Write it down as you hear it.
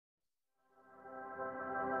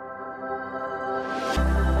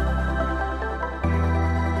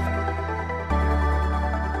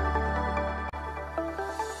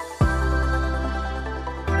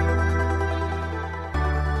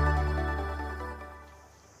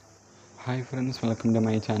Hi friends, welcome to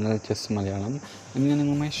my channel Chess Malayalam. ഇന്ന്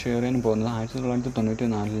നിങ്ങളുമായി share ചെയ്യാൻ പോകുന്നത്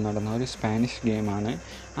 1994 നടന്ന ഒരു സ്പാനിഷ് ഗെയിമാണ്.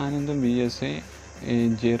 ആനന്ദും VS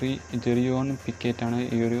ജെറിയോൺ പിക്കറ്റാണ്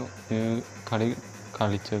ഈ ഒരു കളി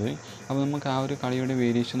കളിച്ചത്. അപ്പോൾ നമുക്ക് ആ ഒരു കളിയുടെ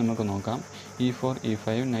വേരിയേഷൻ നമുക്ക് നോക്കാം. E4,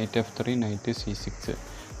 E5, Knight F3, Knight C6.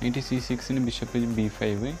 Knight C6 bishop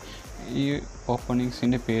B5. ഈ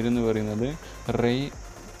ഓപ്പണിങ്സിൻ്റെ പേരെന്ന് പറയുന്നത്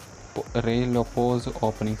റേ ലോപ്പോസ്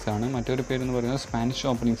ഓപ്പണിങ്സ് ആണ്. മറ്റൊരു പേരെന്ന് പറയുന്നത് സ്പാനിഷ്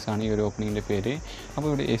ഓപ്പണിങ്സ് ആണ് ഈ ഒരു ഓപ്പണിങ്ങിൻ്റെ പേര്. അപ്പോൾ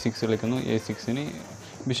ഇവിടെ A6 കളിക്കുന്നു. A6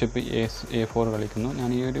 ബിഷപ്പ് A4 കളിക്കുന്നു. ഞാൻ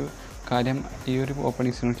ഈ ഒരു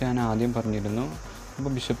ഓപ്പണിങ്സിനെ കുറിച്ച് ഞാൻ ആദ്യം പറഞ്ഞിരുന്നു.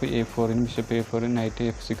 അപ്പോൾ ബിഷപ്പ് A4 നൈറ്റ്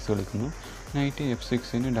F6 കളിക്കുന്നു. നൈറ്റ് F6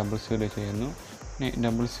 0 ചെയ്യുന്നു.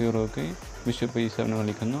 0 ബിഷപ്പ് E7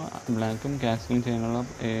 കളിക്കുന്നു. ബ്ലാക്കും ക്യാൻസലിംഗ് ചെയ്യാനുള്ള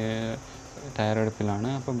തയ്യാറെടുപ്പിലാണ്.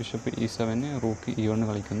 അപ്പോൾ ബിഷപ്പ് E7 റൂക്ക് E1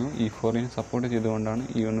 കളിക്കുന്നു. E4 സപ്പോർട്ട് ചെയ്തുകൊണ്ടാണ്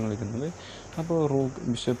E1 കളിക്കുന്നത്. അപ്പോൾ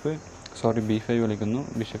B5 കളിക്കുന്നു,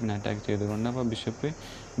 ബിഷപ്പിനെ അറ്റാക്ക് ചെയ്തുകൊണ്ട്. അപ്പോൾ ബിഷപ്പ്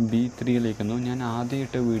B3 കളിക്കുന്നു. ഞാൻ ആദ്യം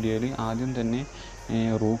ഇട്ട വീഡിയോയിൽ ആദ്യം തന്നെ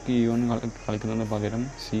റൂക്ക് E1 കളിക്കുന്നതിന് പകരം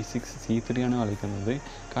C3 ആണ് കളിക്കുന്നത്.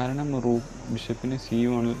 കാരണം ബിഷപ്പിനെ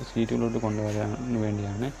C2 കൊണ്ടുവരാൻ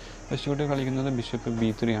വേണ്ടിയാണ്. ഫസ്റ്റ് കളിക്കുന്നത് ബിഷപ്പ്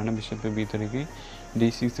B3 ആണ്. ബിഷപ്പ് B3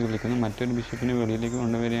 D6 കളിക്കുന്നു. മറ്റൊരു ബിഷപ്പിനെ വെളിയിലേക്ക്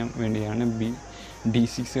കൊണ്ടുവരാൻ വേണ്ടിയാണ്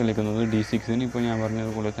D6 കളിക്കുന്നത്. D6 ഇപ്പോൾ ഞാൻ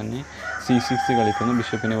പറഞ്ഞതുപോലെ തന്നെ C6 കളിക്കുന്നു,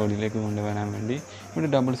 ബിഷപ്പിനെ വെളിയിലേക്ക് കൊണ്ടുവരാൻ വേണ്ടി. ഇവിടെ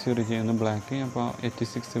 0 ചെയ്യുന്നു ബ്ലാക്ക്. അപ്പോൾ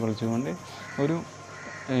H6 കളിച്ചുകൊണ്ട് ഒരു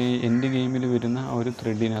എൻഡ് ഗെയിമിൽ വരുന്ന ഒരു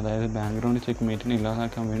ത്രെഡിനെ, അതായത് ബാക്ക്ഗ്രൗണ്ട് ചെക്ക് മേറ്റിനെ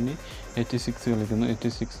ഇല്ലാതാക്കാൻ വേണ്ടി H6 കളിക്കുന്നു.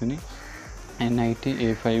 H6 നൈറ്റ്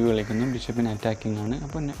A5 കളിക്കുന്നു. ബിഷപ്പിന് അറ്റാക്കിംഗ് ആണ്.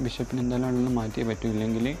 അപ്പോൾ ബിഷപ്പിന് എന്തായാലും ഉള്ളത് മാറ്റിയേ പറ്റൂ,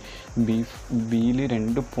 ഇല്ലെങ്കിൽ ബിയിൽ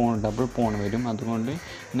 2 ഡബിൾ പോൺ വരും. അതുകൊണ്ട്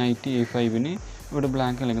നൈറ്റ് A5 ഇവിടെ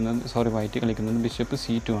വൈറ്റ് കളിക്കുന്നത് ബിഷപ്പ്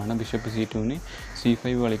C2 ആണ്. ബിഷപ്പ് C2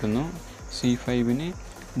 C5 കളിക്കുന്നു. C5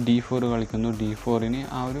 D4 കളിക്കുന്നു. D4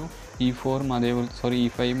 ആ ഒരു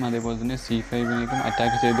E5 അതേപോലെ തന്നെ C5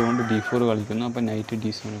 അറ്റാക്ക് ചെയ്തുകൊണ്ട് D4 കളിക്കുന്നു. അപ്പോൾ നൈറ്റ്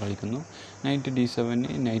D7 കളിക്കുന്നു. നൈറ്റ് D7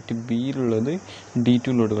 നൈറ്റ് ബിയിലുള്ളത്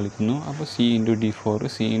D2 കളിക്കുന്നു. അപ്പോൾ C×D4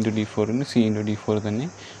 തന്നെ.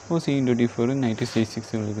 അപ്പോൾ C×D4 നൈറ്റ് C6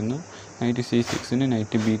 കളിക്കുന്നു. നൈറ്റ് C6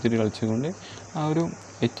 നൈറ്റ് B3 കളിച്ചുകൊണ്ട് ആ ഒരു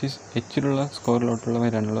എച്ചിലുള്ള സ്കോറിലോട്ടുള്ള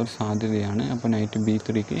വരാനുള്ള ഒരു സാധ്യതയാണ്. അപ്പോൾ നൈറ്റ്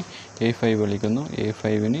B3 A5 കളിക്കുന്നു.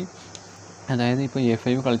 A5 അതായത് ഇപ്പോൾ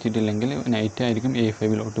A5 കളിച്ചിട്ടില്ലെങ്കിൽ നൈറ്റ് ആയിരിക്കും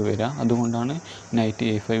A5 വരിക. അതുകൊണ്ടാണ് നൈറ്റ്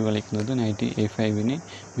A5 കളിക്കുന്നത്. നൈറ്റ് A5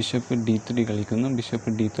 ബിഷപ്പ് D3 കളിക്കുന്നു.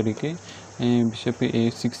 ബിഷപ്പ് D3 ബിഷപ്പ്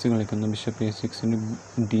A6 കളിക്കുന്നു. ബിഷപ്പ് A6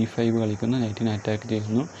 D5 കളിക്കുന്നു. നൈറ്റിനെ അറ്റാക്ക്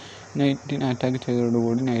ചെയ്യുന്നു. നൈറ്റിനെ അറ്റാക്ക്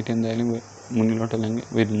ചെയ്തതോടുകൂടി നൈറ്റ് എന്തായാലും മുന്നിലോട്ടല്ലെങ്കിൽ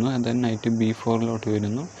വരുന്നു. അതായത് നൈറ്റ് B4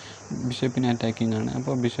 വരുന്നു. ബിഷപ്പിന് അറ്റാക്കിംഗ് ആണ്.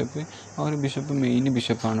 അപ്പോൾ ബിഷപ്പ് മെയിൻ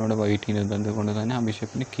ബിഷപ്പാണ് ഇവിടെ വൈറ്റ് ചെയ്യുന്നത്. അതുകൊണ്ട് തന്നെ ആ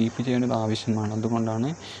ബിഷപ്പിനെ കീപ്പ് ചെയ്യേണ്ടത് ആവശ്യമാണ്. അതുകൊണ്ടാണ്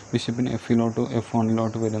ബിഷപ്പിന്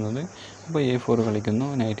F1 വരുന്നത്. അപ്പോൾ A4 കളിക്കുന്നു.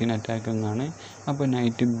 നൈറ്റിന് അറ്റാക്കിംഗ് ആണ്. അപ്പോൾ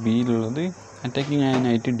നൈറ്റ് ബിയിലുള്ളത് അറ്റാക്കിംഗ് ആയ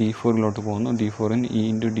നൈറ്റ് D4 പോകുന്നു. D4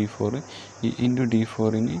 E×D4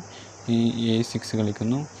 A6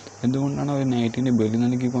 കളിക്കുന്നു. എന്തുകൊണ്ടാണ് ഒരു നൈറ്റിന് ബലി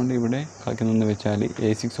നൽകിക്കൊണ്ട് ഇവിടെ കളിക്കുന്നതെന്ന് വെച്ചാൽ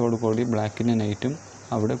A6 കൂടി ബ്ലാക്കിൻ്റെ നൈറ്റും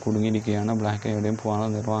അവിടെ കുടുങ്ങിയിരിക്കുകയാണ്. ബ്ലാക്ക് എവിടെയും പോകാനുള്ള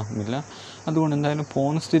നിർവാഹമില്ല. അതുകൊണ്ട് എന്തായാലും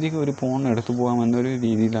പോൺ സ്ഥിതിക്ക് ഒരു പോൺ എടുത്തു പോകാമെന്നൊരു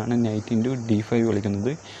രീതിയിലാണ് നൈറ്റ് D5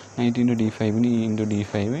 കളിക്കുന്നത്. നൈറ്റ് D5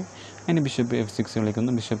 E×D5 അതിന് ബിഷപ്പ് F6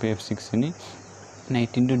 കളിക്കുന്നു. ബിഷപ്പ് F6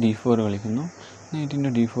 നൈറ്റ് D4 കളിക്കുന്നു.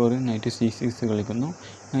 നൈറ്റ് D4 നൈറ്റ് C6 കളിക്കുന്നു.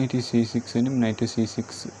 Night C6 night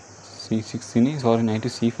night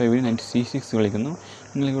C5 night C6 കളിക്കുന്നു.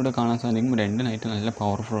 നിങ്ങൾക്കിവിടെ കാണാൻ സാധിക്കും 2 നൈറ്റ് നല്ല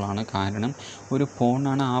പവർഫുള്ളാണ്. കാരണം ഒരു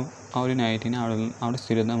പോണാണ് ആ ഒരു നൈറ്റിനെ അവിടെ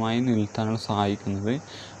സ്ഥിരമായി നിൽത്താനുള്ള സഹായിക്കുന്നത്.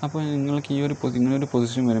 അപ്പോൾ നിങ്ങൾക്ക് ഇങ്ങനൊരു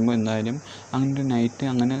പൊസിഷൻ വരുമ്പോൾ എന്തായാലും അങ്ങനെ ഒരു നൈറ്റ്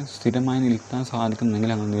അങ്ങനെ സ്ഥിരമായി നിൽത്താൻ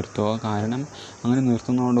സാധിക്കുന്നെങ്കിൽ അങ്ങനെ നിർത്തുക. കാരണം അങ്ങനെ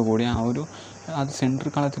നിർത്തുന്നതോടുകൂടി അത് സെൻട്രൽ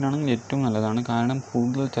കളത്തിലാണെങ്കിൽ ഏറ്റവും നല്ലതാണ്. കാരണം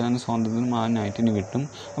കൂടുതൽ ചലന സ്വാതന്ത്ര്യം ആ നൈറ്റിന് കിട്ടും.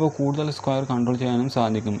 അപ്പോൾ കൂടുതൽ സ്ക്വയർ കൺട്രോൾ ചെയ്യാനും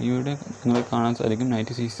സാധിക്കും. ഇവിടെ നിങ്ങൾക്ക് കാണാൻ സാധിക്കും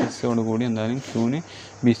നൈറ്റ് C6 കൂടി എന്തായാലും ക്യൂന്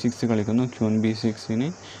B6 കളിക്കുന്നു. ക്യൂൻ B6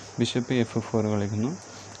 ബിഷപ്പ് F4 കളിക്കുന്നു.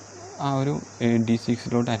 ആ ഒരു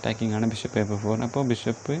D6 അറ്റാക്കിംഗ് ആണ് ബിഷപ്പ് F4. അപ്പോൾ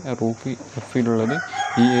ബിഷപ്പ് റൂക്ക് F-ലുള്ളത്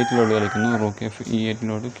E8 കളിക്കുന്നു. Rook E8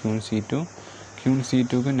 queen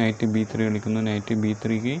C2 night B3 കളിക്കുന്നു. Night B3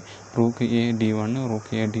 rook D1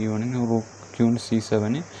 queen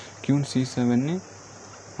C7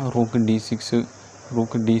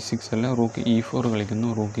 rook D6 അല്ല റൂക്ക് E4 കളിക്കുന്നു.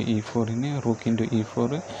 Rook E4 rook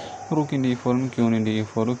E4 queen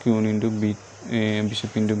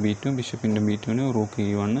bishop B2 rook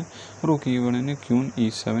E1 queen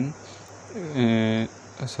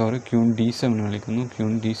queen D7 കളിക്കുന്നു.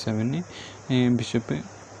 Queen D7 bishop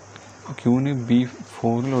ക്യൂന്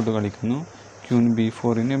B4 കളിക്കുന്നു. Queen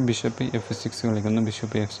B4 bishop F6 കളിക്കുന്നു.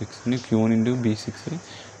 Bishop F6 queen B6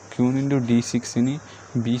 queen into D6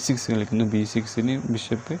 B6 കളിക്കുന്നു. B6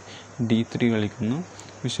 bishop D3 കളിക്കുന്നു.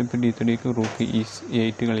 Bishop D3ക്ക് rook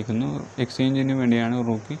E8 കളിക്കുന്നു. എക്സ്ചേഞ്ചിന് വേണ്ടിയാണ്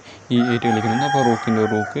rook E8 കളിക്കുന്നത്. അപ്പോൾ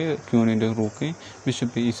rook ക്യൂണിൻ്റെ rook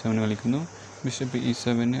bishop E7 കളിക്കുന്നു. ബിഷപ്പ്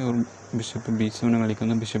E7 ബിഷപ്പ് B7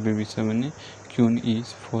 കളിക്കുന്നു. ബിഷപ്പ് B7 ക്യൂൺ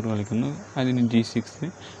E4 കളിക്കുന്നു. അതിന് G6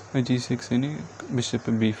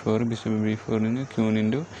 bishop B4 bishop B4 queen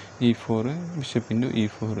into E4 bishop into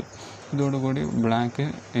E4. ഇതോടുകൂടി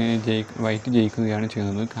വൈറ്റ് ജയിക്കുകയാണ്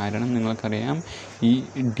ചെയ്യുന്നത്. കാരണം നിങ്ങൾക്കറിയാം ഈ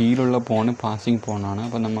ഡിയിലുള്ള പോണ് പാസിങ് പോണാണ്.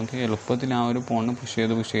 അപ്പോൾ നമുക്ക് എളുപ്പത്തിൽ ആ ഒരു പോണ് പുഷ്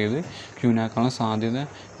ചെയ്ത് ക്യൂനാക്കാനുള്ള സാധ്യത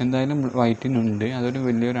എന്തായാലും വൈറ്റിനുണ്ട്. അതൊരു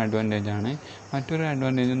വലിയൊരു അഡ്വാൻറ്റേജാണ്. മറ്റൊരു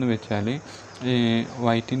അഡ്വാൻറ്റേജ് എന്ന് വെച്ചാൽ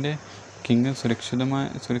വൈറ്റിൻ്റെ കിങ്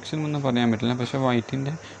സുരക്ഷിതമെന്ന് പറയാൻ പറ്റില്ല. പക്ഷേ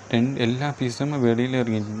വൈറ്റിൻ്റെ എല്ലാ പീസും വെളിയിൽ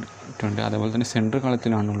ഇറങ്ങിയിട്ടുണ്ട്. അതുപോലെ തന്നെ സെൻട്രൽ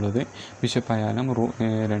കളത്തിലാണുള്ളത്. ബിഷപ്പായാലും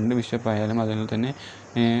 2 ബിഷപ്പായാലും അതുപോലെ തന്നെ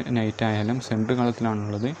നൈറ്റ് ആയാലും സെൻട്രൽ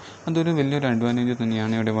കളത്തിലാണുള്ളത്. അതൊരു വലിയൊരു അഡ്വാൻറ്റേജ്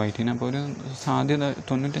തന്നെയാണ് ഇവിടെ വൈറ്റിന്. അപ്പോൾ ഒരു സാധ്യത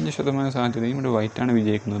 95% സാധ്യതയും ഇവിടെ വൈറ്റാണ്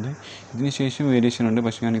വിജയിക്കുന്നത്. ഇതിന് ശേഷം വേരിയേഷൻ ഉണ്ട്.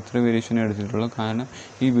 പക്ഷേ ഞാൻ ഇത്ര വേരിയേഷൻ എടുത്തിട്ടുള്ളൂ. കാരണം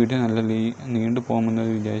ഈ വീഡിയോ നല്ല നീണ്ടു പോകുമെന്ന്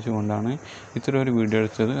വിചാരിച്ചുകൊണ്ടാണ് ഇത്ര ഒരു വീഡിയോ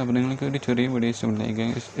എടുത്തത്. അപ്പോൾ നിങ്ങൾക്ക് ഒരു ചെറിയ വീഡിയോ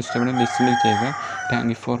ഇഷ്ടപ്പെട്ട ലിസ്റ്റിലേക്ക് ചെയ്യുക.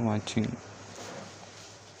 Thank you for watching.